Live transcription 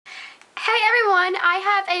everyone, I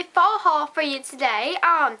have a fall haul for you today.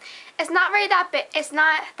 It's not really that big. It's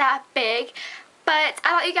not that big, but I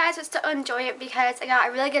thought you guys would still enjoy it because I got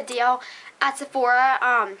a really good deal at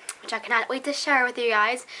Sephora, which I cannot wait to share with you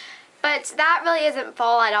guys. But that really isn't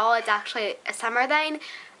fall at all. It's actually a summer thing.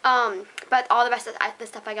 But all the rest of the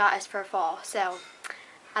stuff I got is for fall, so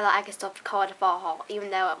I thought I could still call it a fall haul, even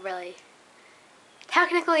though it really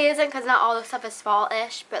technically isn't, because not all the stuff is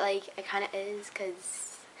fall-ish, but like it kind of is, because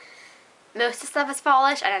most of the stuff is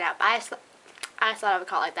fall-ish. I don't know, but I just thought I would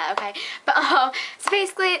call it like that, okay? But so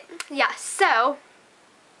basically, yeah. So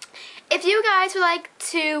if you guys would like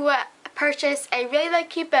to purchase a really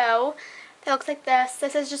cute bow that looks like this,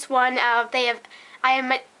 this is just one of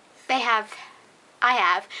I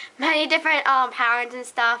have many different patterns and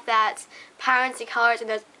stuff, that's patterns and colors, and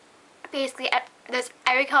there's basically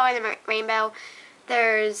every color in the rainbow.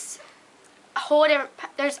 There's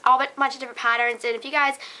there's a bunch of different patterns, and if you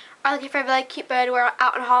guys are looking for a really cute bow to wear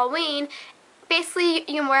out on Halloween, basically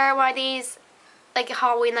you can wear one of these, like a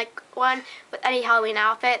Halloween one with any Halloween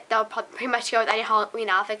outfit. They'll pretty much go with any Halloween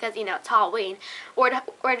outfit because, you know, it's Halloween, or to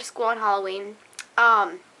school on Halloween.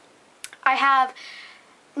 I have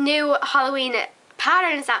new Halloween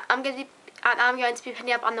patterns that I'm going to be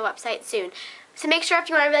putting up on the website soon. So make sure if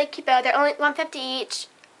you want a really cute bow, they're only $150 each.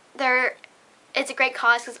 It's a great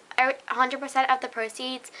cause because 100% of the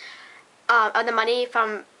proceeds of the money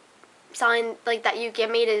from selling that you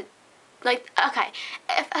give me to if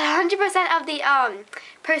 100% of the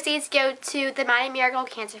proceeds go to the Mighty Miracle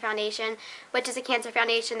Cancer Foundation, which is a cancer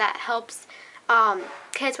foundation that helps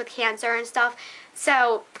kids with cancer and stuff.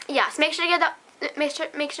 So yes, make sure to go to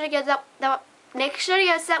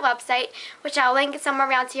that website, which I'll link somewhere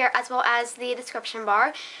around here as well as the description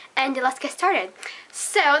bar. And let's get started.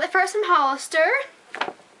 So the first from Hollister.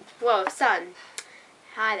 Whoa, son.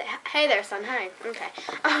 Hi there. Hey there, son. Hi. Okay.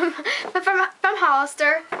 But from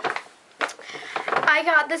Hollister, I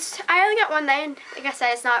got this. I only got one thing. Like I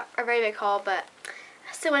said, it's not a very big haul, but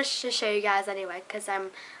I still want to show you guys anyway, because I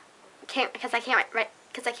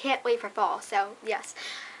can't wait for fall. So yes.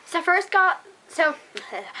 So I first got so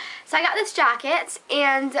I got this jacket,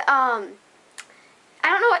 and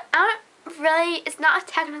it's not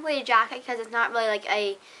technically a jacket because it's not really like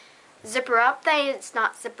a zipper up thing. It's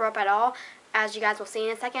not zipper up at all, as you guys will see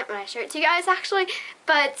in a second when I show it to you guys actually.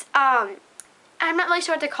 But I'm not really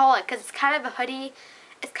sure what to call it because it's kind of a hoodie.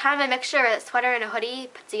 It's kind of a mixture of a sweater and a hoodie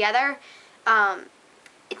put together.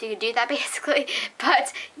 If you could do that basically.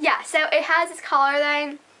 But yeah, so it has this collar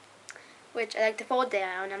thing, which I like to fold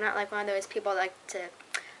down. I'm not like one of those people that like to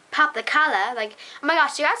pop the collar. Like, oh my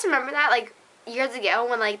gosh, do you guys remember that years ago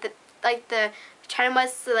when the trend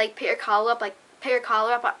was to put your collar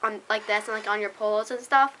up on like this and on your polos and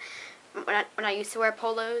stuff? When I used to wear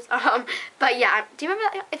polos. But yeah, do you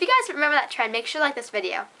remember that? If you guys remember that trend, make sure to like this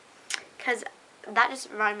video, because that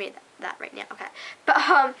just reminded me of that right now. Okay,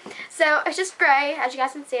 but so it's just gray, as you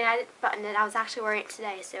guys can see, and I didn't button it. I was actually wearing it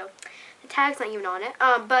today, so the tag's not even on it.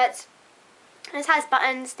 But this has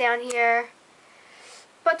buttons down here,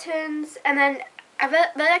 buttons, and then I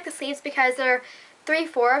really like the sleeves because they're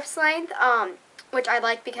 3/4 length, which I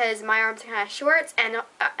like because my arms are kind of short, and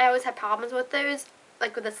I always have problems with those,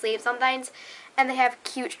 like with the sleeves sometimes, and they have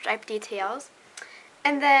cute striped details.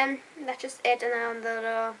 And then that's just it. And then on the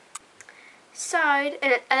little side,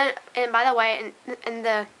 and by the way, in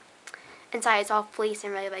the inside it's all fleece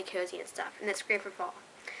and really cozy and stuff, and it's great for fall.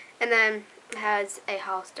 And then it has a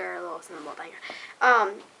Hollister little symbol thing.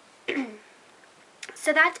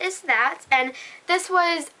 So that is that, and this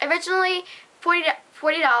was originally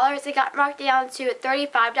 $40. It got marked down to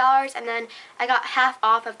 $35, and then I got half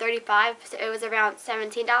off of $35, so it was around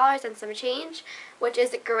 $17 and some change, which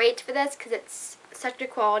is great for this because it's such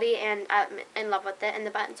good quality, and I'm in love with it. And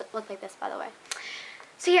the buttons look like this, by the way.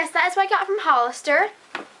 So yes, that is what I got from Hollister.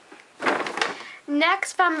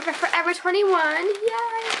 Next, from Forever 21,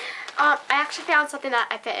 yay! I actually found something that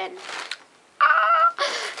I fit in.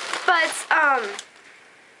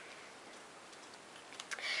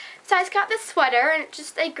 So I just got this sweater, and it's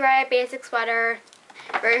just a gray basic sweater,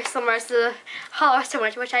 very similar to the Hollister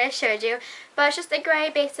one, which I just showed you. But it's just a gray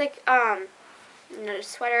basic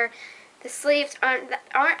sweater. The sleeves aren't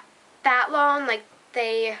that long, like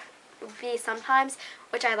they be sometimes,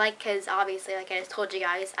 which I like because obviously, like I just told you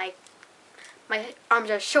guys, my arms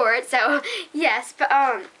are short, so yes. But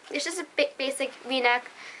it's just a basic V-neck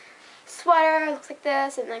sweater. It looks like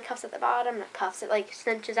this, and then cuffs at the bottom. Not cuffs, it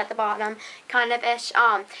cinches at the bottom, kind of ish.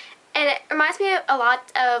 And it reminds me a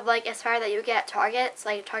lot of a sweater that you would get at Target. It's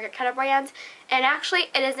like a Target kind of brand. And actually,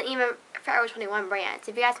 it isn't even Forever 21 brand.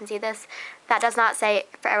 So if you guys can see this, that does not say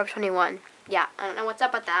Forever 21. yeah, I don't know what's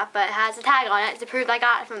up with that, but it has a tag on it to prove I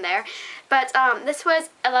got it from there. But this was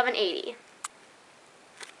 $11.80.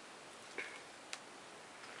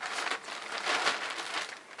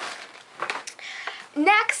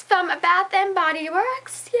 Next, from Bath and Body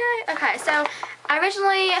Works, yay! Okay, so I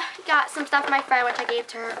originally got some stuff from my friend, which I gave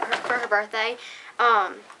to her for her birthday.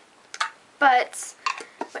 But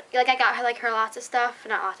like I got her like lots of stuff,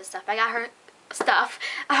 not lots of stuff. I got her stuff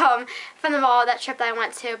from the mall, that trip that I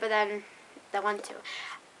went to, but then that one too.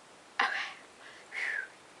 Okay.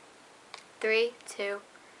 3, 2,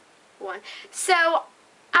 1. So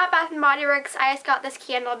at Bath and Body Works, I just got this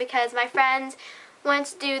candle because my friend went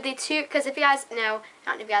to do the two. Because if you guys know, I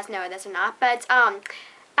don't know if you guys know this or not, but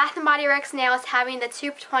Bath and Body Works now is having the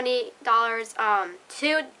two for $20,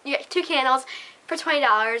 two candles for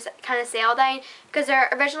 $20 kind of sale day, because they're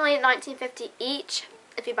originally $19.50 each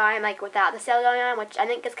if you buy them like without the sale going on, which I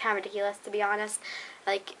think is kind of ridiculous, to be honest.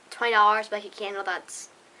 Like $20 for like a candle that's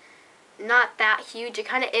not that huge. It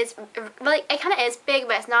kind of is, like it kind of is big,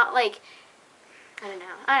 but it's not like, I don't know.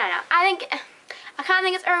 I kind of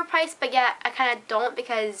think it's overpriced, but yet I kind of don't,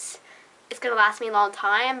 because it's gonna last me a long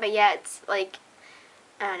time. But yet it's like,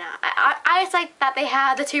 I don't know. I just like that they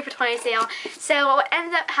had the 2 for $20 sale. So what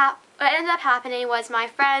ended up happening was my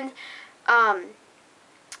friend,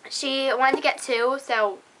 she wanted to get 2,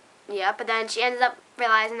 so yeah, but then she ended up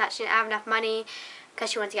realizing that she didn't have enough money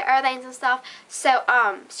because she wanted to get other things and stuff. So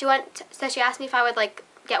she asked me if I would like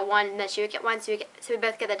get 1, and then she would get 1, so we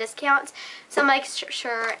both get the discounts. So I'm like,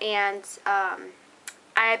 sure. And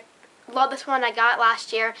I love this one. I got it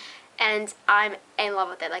last year, and I'm in love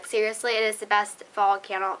with it. Like seriously, it is the best fall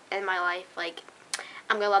candle in my life. Like,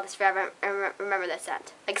 I'm gonna love this forever and remember this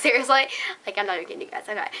scent. Like seriously, like I'm not even kidding you guys.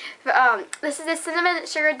 Okay, but, this is the cinnamon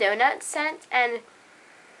sugar donut scent, and it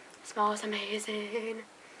smells amazing.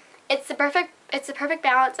 It's the perfect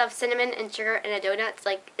balance of cinnamon and sugar in a donut.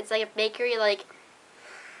 It's like a bakery, like,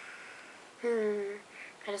 I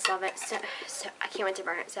just love it. So I can't wait to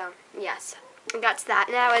burn it. So yes, I got to that.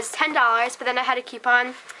 Now it was $10, but then I had a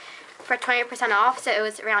coupon for 20% off, so it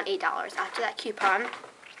was around $8 after that coupon.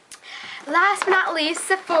 Last but not least,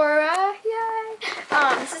 Sephora, yay!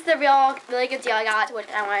 This is the really good deal I got, which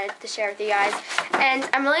I wanted to share with you guys. And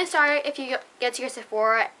I'm really sorry if you get to your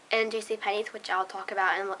Sephora and JCPenney's, which I'll talk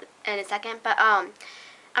about in a second. But I'm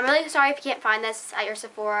really sorry if you can't find this at your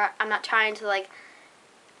Sephora. I'm not trying to like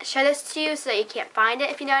show this to you so that you can't find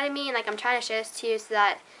it, if you know what I mean. Like, I'm trying to show this to you so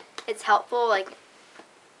that it's helpful. Like,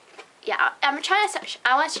 yeah, I want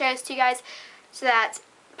to share this to you guys so that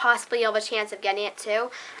possibly you'll have a chance of getting it too.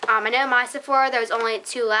 I know my Sephora, there was only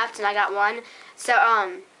 2 left and I got 1. So,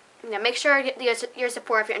 you know, make sure you get your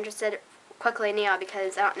Sephora if you're interested quickly now,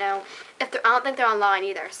 because I don't think they're online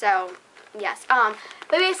either. So, yes. But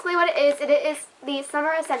basically what it is the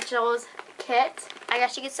Summer Essentials kit, I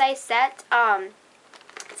guess you could say, set. It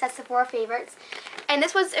says Sephora Favorites. And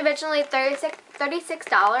this was originally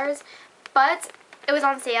 $36, but it was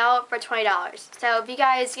on sale for $20. So if you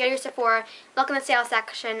guys go to your Sephora, look in the sale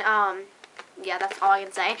section. Yeah, that's all I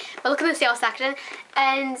can say. But look in the sale section,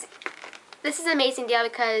 and this is an amazing deal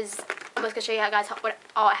because I'm just gonna show you guys what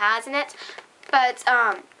all it has in it. But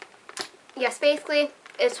yes, basically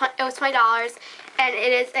it was $20, and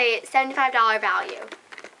it is a $75 value.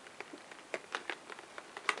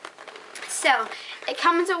 So it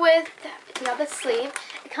comes with, you know, the sleeve.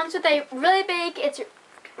 It comes with a really big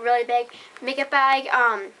makeup bag.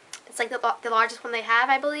 It's like the largest one they have,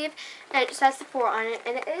 I believe, and it just has Sephora on it,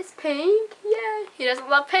 and it is pink. Yeah, who doesn't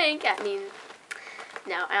love pink? I mean,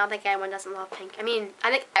 no, I don't think anyone doesn't love pink. I mean, I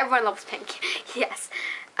think everyone loves pink. Yes,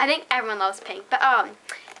 I think everyone loves pink. But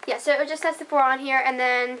yeah, so it just has Sephora on here, and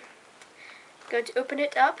then I'm going to open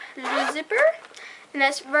it up, the zipper, and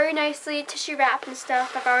that's very nicely tissue wrapped and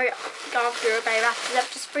stuff. I've already gone through it, but I wrapped it up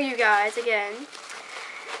just for you guys again.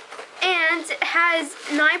 And it has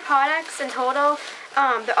 9 products in total.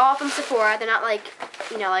 They're all from Sephora. They're not like,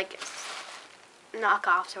 you know, like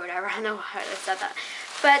knockoffs or whatever. I don't know why I said that.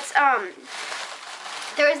 But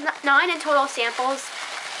there is 9 in total samples,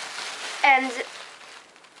 and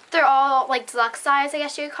they're all like deluxe size, I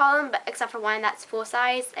guess you could call them, but except for one that's full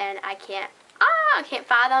size, and I can't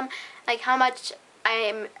fathom like how much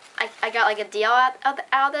I got like a deal out of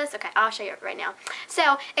this. Okay, I'll show you right now.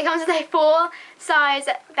 So it comes with a full size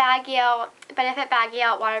Benefit Baggy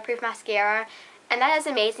Out waterproof mascara, and that is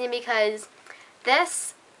amazing because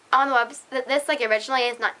this on the this like originally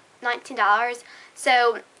is not $19,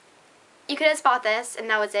 so you could have bought this and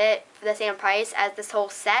that was it for the same price as this whole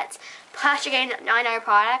set. Plus you're getting 9 other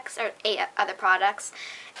products, or 8 other products,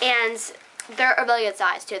 and they're a really good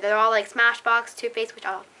size too. They're all like Smashbox, Too Faced, which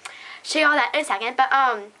I'll show you all that in a second. But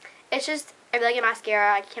it's just a really good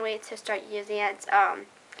mascara. I can't wait to start using it.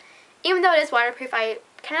 Even though it is waterproof, I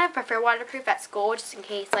kind of prefer waterproof at school just in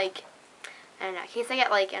case, like, I don't know, in case I get,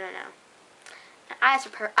 like, I don't know. I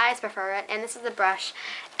just prefer it. And this is the brush.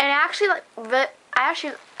 And I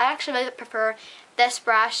actually really prefer this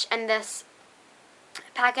brush and this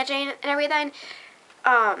packaging and everything.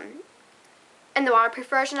 And the waterproof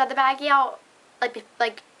version of the baggie out,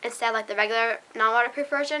 like instead of like the regular non-waterproof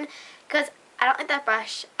version, because I don't like that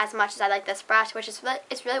brush as much as I like this brush, which is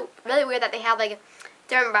it's really weird that they have like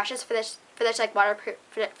different brushes for this like waterproof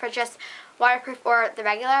for just waterproof or the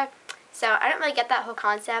regular. So I don't really get that whole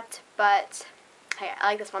concept, but hey, I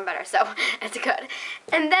like this one better, so it's good.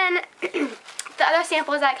 And then the other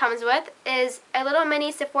samples that it comes with is a little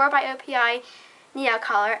mini Sephora by OPI nail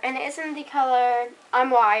color, and it is in the color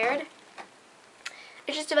Unwired.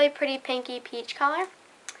 It's just a really pretty pinky peach color.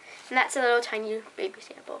 And that's a little tiny baby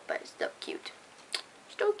sample, but it's still cute.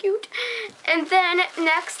 Still cute. And then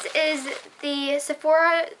next is the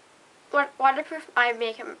Sephora waterproof eye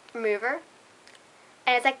makeup remover.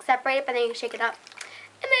 And it's like separated, but then you can shake it up.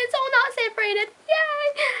 And then it's all not separated.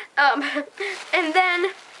 Yay! And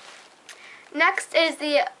then next is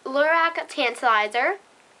the Laur Tantalizer.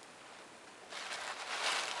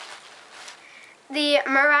 The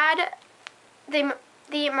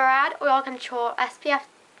Murad Oil Control SPF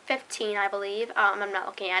 15, I believe. I'm not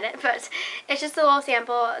looking at it, but it's just a little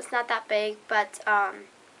sample. It's not that big, but I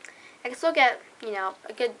can still get, you know,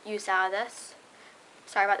 a good use out of this.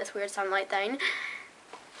 Sorry about this weird sunlight thing.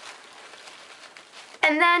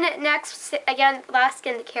 And then next, again, last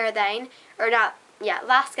skincare thing,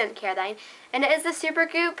 last skincare thing, and it is the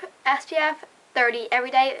Supergoop SPF 30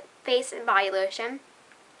 Everyday Face and Body Lotion.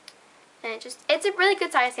 And it's a really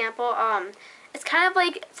good size sample. It's kind of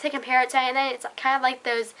like, to compare it to anything, it's kind of like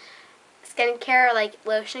those skincare like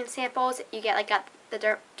lotion samples you get like at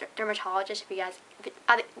the dermatologist, if you guys,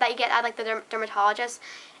 that you get at like the dermatologist,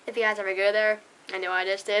 if you guys ever go there. I know I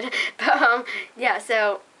just did, but yeah,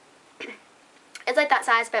 so it's like that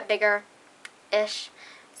size but bigger-ish.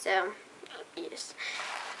 So yes.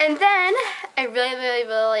 And then a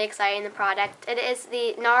really exciting product. It is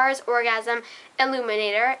the NARS Orgasm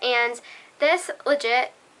Illuminator, and this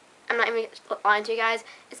legit, I'm not even lying to you guys,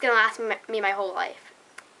 it's gonna last me my whole life.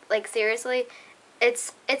 Like seriously,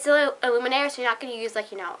 it's an illuminator, so you're not gonna use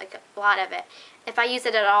like, you know, like a lot of it. If I use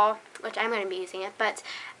it at all, which I'm gonna be using it, but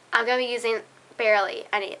I'm gonna be using barely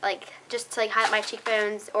any, like just to like highlight my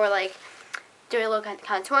cheekbones or like doing a little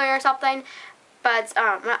contouring or something. But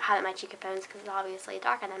not highlight my cheekbones because it's obviously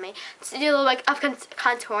darker than me. So do a little like of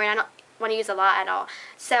contouring. I don't want to use a lot at all.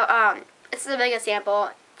 So this is a really good sample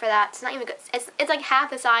for that. It's not even good. It's like half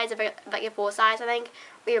the size of like a full size, I think,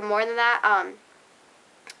 or even more than that.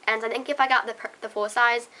 And I think if I got the full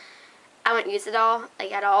size, I wouldn't use it all,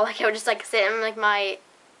 like at all. Like it would just like sit in like my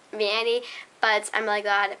vanity. But I'm really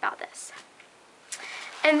glad about this.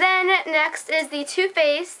 And then next is the Too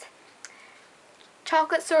Faced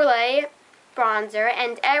Chocolate Soleil bronzer,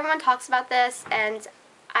 and everyone talks about this, and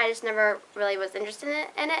I just never really was interested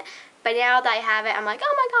in it. But now that I have it, I'm like,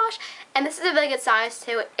 oh my gosh! And this is a really good size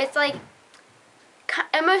too. It's like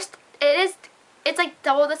it's like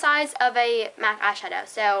double the size of a MAC eyeshadow.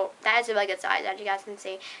 So that is a really good size, as you guys can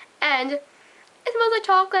see. And it smells like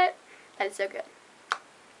chocolate. That is so good.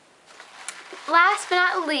 Last but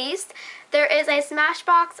not least, there is a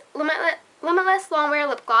Smashbox Limitless Longwear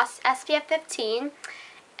Lip Gloss SPF 15.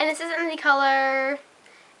 And this is in the color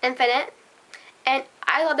Infinite. And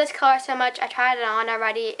I love this color so much. I tried it on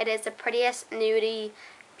already. It is the prettiest nudie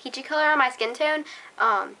peachy color on my skin tone.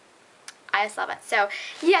 I just love it. So,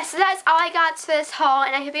 yes, so that's all I got for this haul.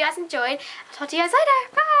 And I hope you guys enjoyed. I'll talk to you guys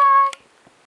later. Bye!